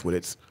South End, that's what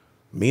it's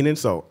meaning.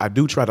 So I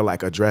do try to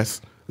like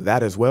address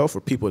that as well for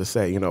people to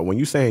say, you know, when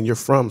you're saying you're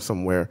from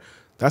somewhere,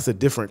 that's a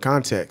different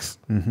context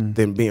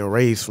than being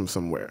raised from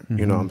somewhere.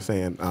 You know what I'm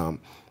saying?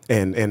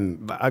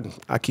 And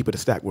I keep it a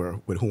stack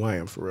with who I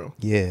am for real.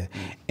 Yeah,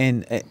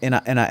 and I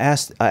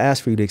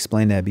asked for you to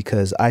explain that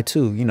because I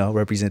too, you know,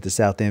 represent the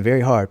South End very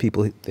hard.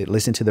 People that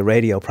listen to the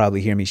radio probably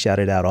hear me shout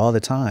it out all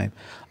the time,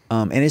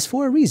 and it's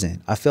for a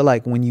reason. I feel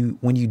like when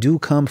you do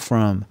come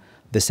from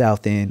the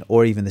South End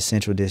or even the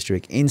Central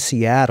District in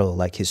Seattle,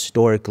 like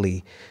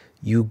historically,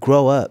 you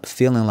grow up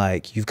feeling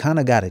like you've kind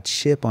of got a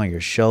chip on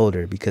your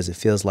shoulder because it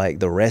feels like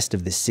the rest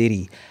of the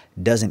city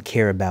doesn't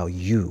care about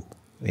you.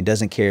 It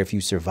doesn't care if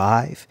you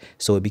survive.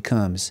 So it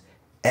becomes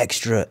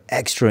extra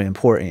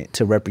important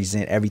to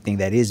represent everything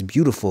that is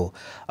beautiful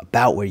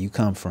about where you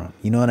come from.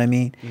 You know what I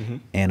mean?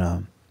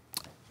 And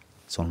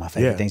it's one of my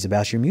favorite things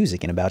about your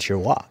music and about your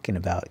walk and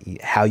about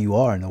how you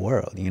are in the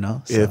world, you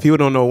know? So, yeah, people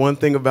don't know one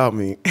thing about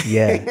me.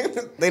 Yeah.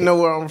 They know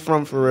where I'm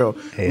from for real.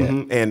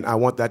 Yeah. And I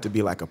want that to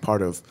be like a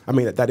part of, I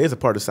mean, that is a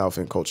part of South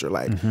End culture.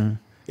 Like,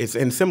 it's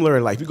and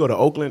similar, like if you go to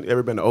Oakland,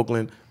 ever been to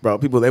Oakland? Bro,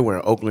 people, they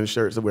wear Oakland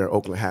shirts, they wear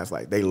Oakland hats.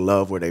 Like, they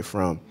love where they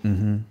from.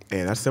 And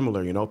that's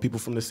similar, you know? People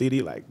from the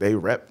city, like, they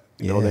rep,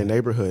 you know, their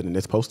neighborhood, and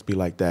it's supposed to be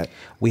like that.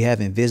 We have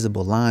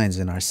invisible lines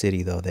in our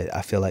city, though, that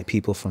I feel like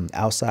people from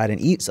outside and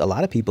a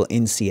lot of people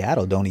in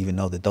Seattle don't even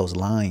know that those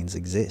lines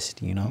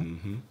exist, you know?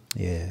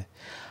 Yeah.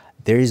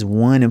 There is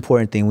one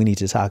important thing we need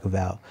to talk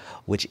about,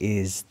 which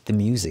is the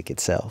music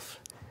itself,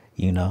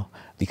 you know?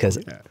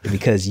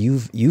 Because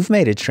you've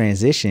made a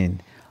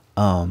transition,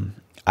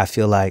 I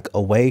feel like,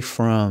 away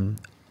from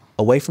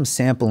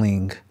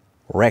sampling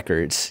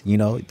records. You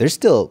know, there's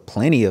still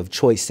plenty of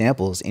choice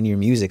samples in your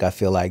music, I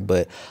feel like,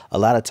 but a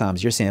lot of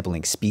times you're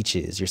sampling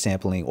speeches, you're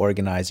sampling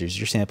organizers,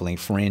 you're sampling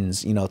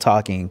friends, you know,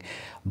 talking,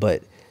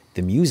 but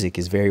the music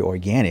is very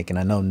organic, and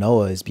I know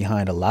Noah is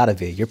behind a lot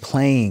of it. You're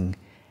playing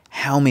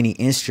how many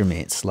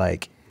instruments,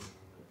 like,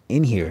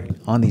 in here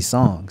on these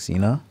songs, you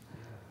know?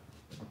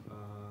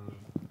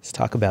 Let's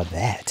talk about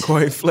that.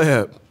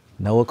 Coinflip.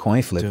 Noah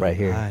Coinflip Dude, right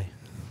here. Hi.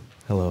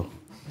 Hello.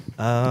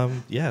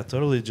 Yeah,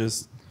 totally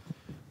just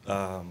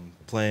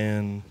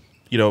playing,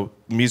 you know,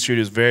 Music Street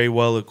is very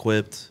well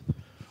equipped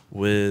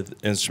with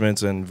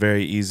instruments and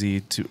very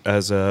easy to,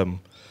 as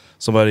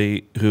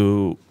somebody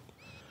who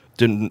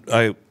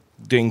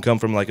didn't come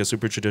from like a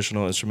super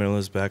traditional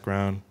instrumentalist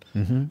background.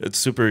 It's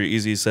super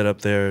easy set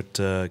up there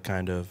to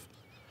kind of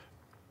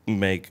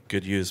make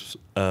good use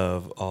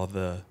of all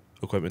the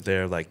equipment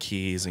there, like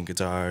keys and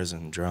guitars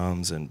and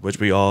drums, and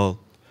which all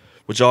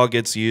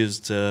gets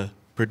used to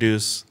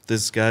produce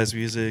this guy's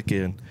music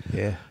and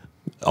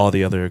all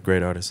the other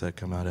great artists that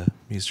come out of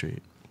Music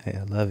Street.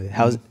 Yeah, I love it.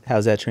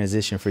 How's that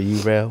transition for you,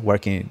 Rell,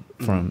 working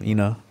from, you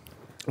know?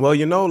 Well,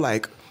 you know,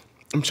 like,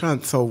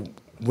 so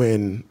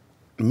when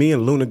me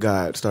and Luna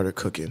God started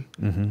cooking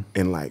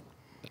in like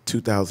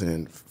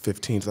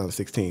 2015,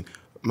 2016,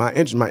 my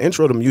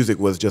intro to music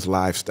was just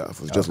live stuff.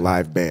 It was just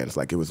live bands.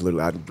 Like, it was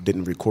literally, I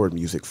didn't record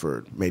music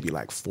for maybe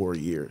like 4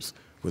 years.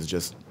 It was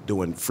just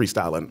doing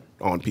freestyling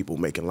on people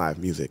making live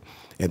music.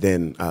 And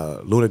then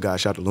Luna God,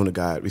 shout out to Luna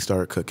God, we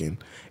started cooking.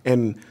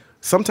 And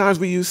sometimes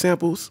we use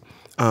samples,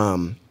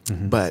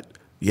 but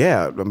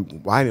yeah,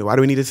 why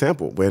do we need a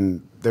sample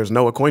when there's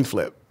no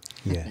Coinflip?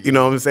 Yeah. You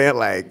know what I'm saying?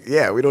 Like,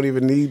 yeah, we don't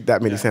even need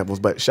that many samples.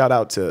 But shout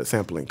out to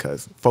sampling,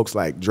 because folks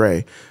like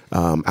Dre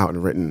out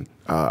in Renton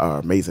are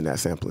amazing at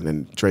sampling.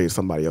 And Dre is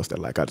somebody else that,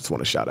 like, I just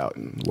want to shout out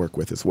and work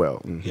with as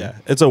well. Yeah,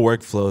 it's a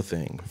workflow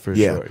thing for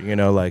sure. You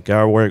know, like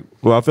our work.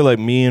 Well, I feel like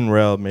me and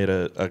Rell made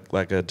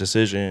a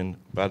decision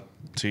about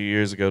 2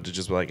 years ago to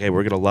just be like, hey,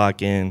 we're gonna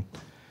lock in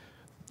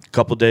a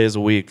couple days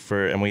a week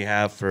and we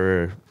have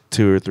for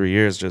 2 or 3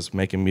 years just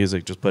making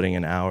music, just putting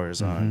in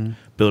hours on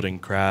building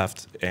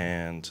craft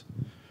and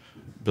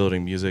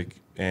building music.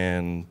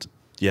 And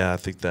yeah, I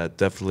think that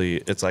definitely,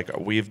 it's like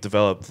we've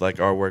developed like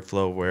our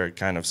workflow where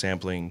kind of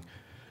sampling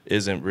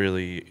isn't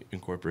really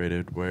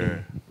incorporated,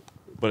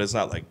 but it's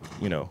not like,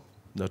 you know,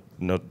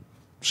 no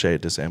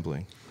shade to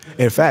sampling.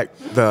 In fact,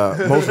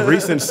 the most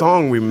recent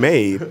song we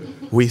made,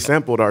 we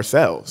sampled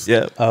ourselves.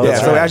 Yeah. Oh, yeah.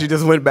 So we right. actually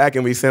just went back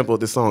and we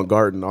sampled the song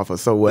 "Garden" off of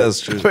 "So What." That's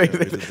true.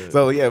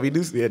 So yeah, we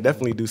do. Yeah,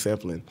 definitely do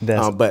sampling.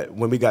 But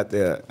when we got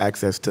the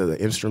access to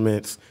the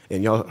instruments,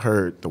 and y'all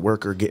heard the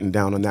worker getting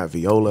down on that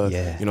viola,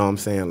 you know what I'm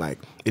saying? Like,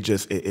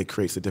 it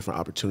creates a different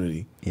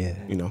opportunity. Yeah.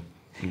 You know.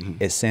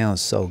 It sounds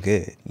so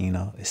good. You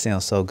know, it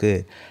sounds so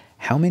good.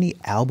 How many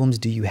albums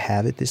do you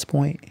have at this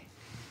point?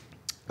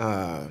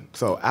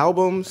 So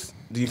albums,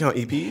 do you count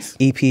EPs?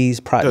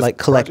 EPs, like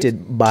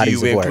collected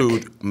bodies of work. Do you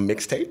include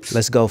mixtapes?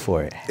 Let's go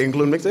for it.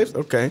 Include mixtapes?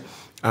 Okay.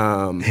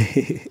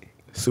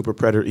 Super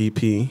Predator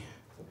EP.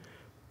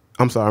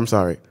 I'm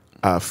sorry.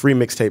 Free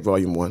Mixtape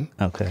Volume 1.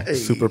 Okay. Hey.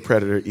 Super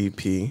Predator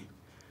EP.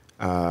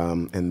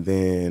 And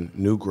then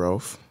New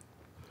Growth.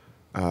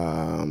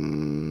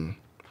 Energy.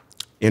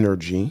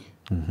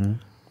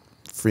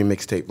 Free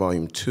Mixtape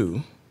Volume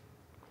 2.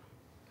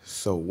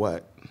 So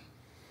What?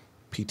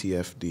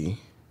 PTFD.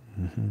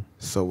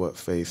 So What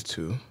Phase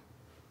 2,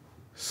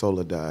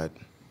 Soledad,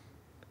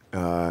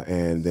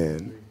 and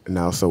then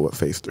now So What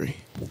Phase 3.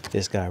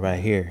 This guy right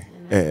here.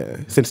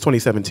 Since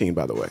 2017,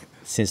 by the way.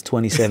 Since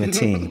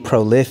 2017,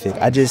 prolific.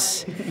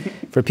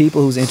 For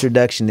people whose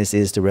introduction this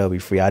is to Rell Be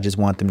Free, I just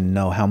want them to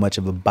know how much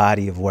of a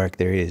body of work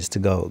there is to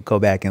go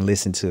back and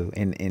listen to,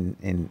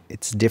 and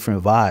it's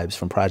different vibes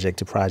from project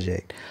to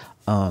project.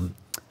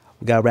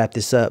 We gotta wrap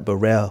this up, but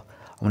Rell,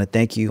 I want to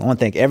thank you. I want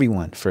to thank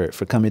everyone for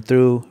coming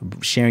through,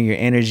 sharing your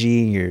energy,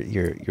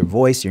 your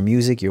voice, your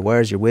music, your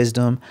words, your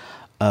wisdom.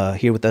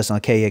 here with us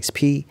on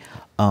KEXP.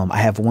 I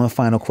have one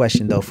final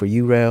question though for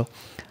you, Rell,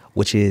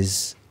 which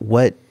is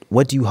what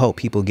do you hope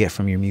people get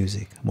from your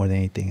music more than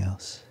anything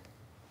else?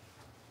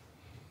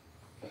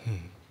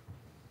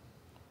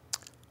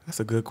 That's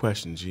a good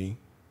question, G.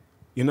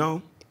 You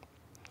know,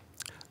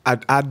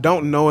 I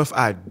don't know if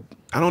I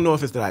don't know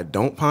if it's that I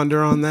don't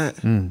ponder on that,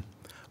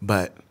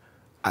 but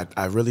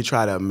I really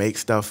try to make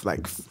stuff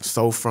like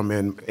so from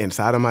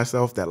inside of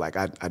myself that like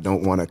I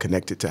don't want to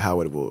connect it to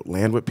how it will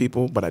land with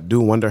people, but I do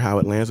wonder how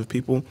it lands with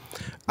people.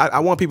 I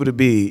want people to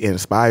be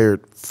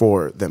inspired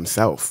for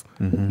themselves,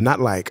 not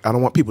like I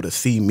don't want people to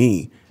see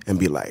me and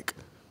be like,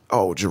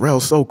 oh,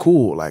 Jarrell's so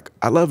cool. Like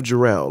I love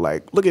Jarrell.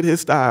 Like look at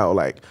his style.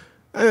 Like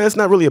it's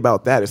not really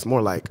about that. It's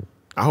more like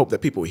I hope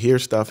that people hear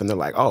stuff and they're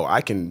like,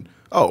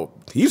 oh,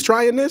 he's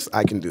trying this.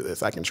 I can do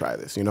this. I can try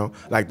this. You know,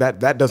 like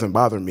that doesn't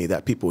bother me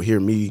that people hear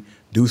me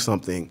do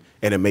something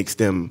and it makes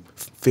them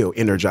feel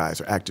energized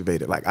or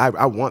activated. Like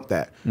I want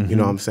that. You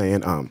know what I'm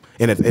saying? And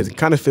it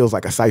kind of feels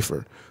like a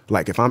cipher.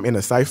 Like if I'm in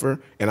a cipher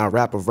and I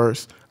rap a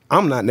verse,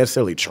 I'm not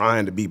necessarily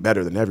trying to be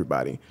better than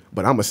everybody,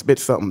 but I'm gonna spit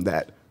something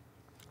that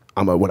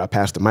when I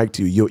pass the mic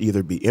to you, you'll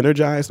either be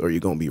energized or you're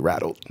gonna be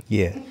rattled.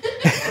 Yeah.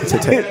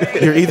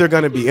 You're either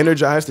gonna be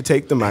energized to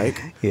take the mic,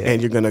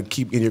 and you're gonna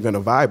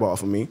vibe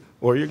off of me,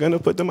 or you're gonna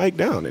put the mic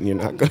down and you're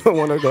not gonna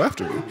want to go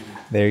after me.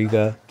 There you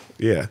go.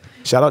 Yeah.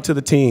 Shout out to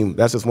the team.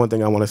 That's just one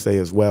thing I want to say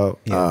as well.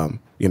 Yeah.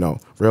 You know,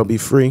 Rell be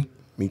free.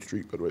 Mean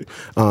Street, by the way.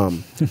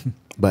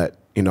 But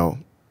you know,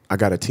 I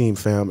got a team,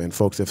 fam, and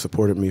folks have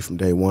supported me from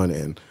day one.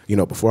 And you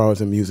know, before I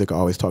was in music, I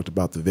always talked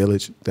about the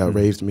village that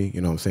raised me. You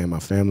know what I'm saying? My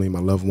family,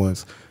 my loved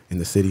ones in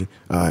the city.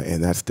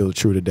 And that's still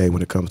true today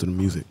when it comes to the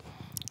music.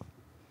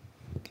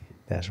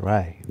 That's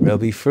right. Rell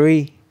be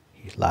free.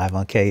 He's live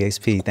on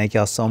KEXP. Thank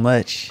y'all so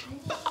much.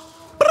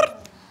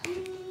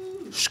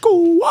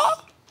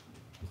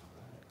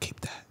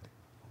 Keep that.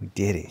 We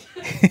did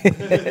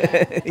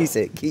it. He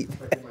said keep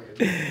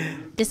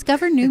that.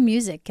 Discover new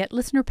music at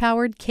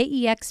listenerpowered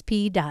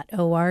KEXP.org.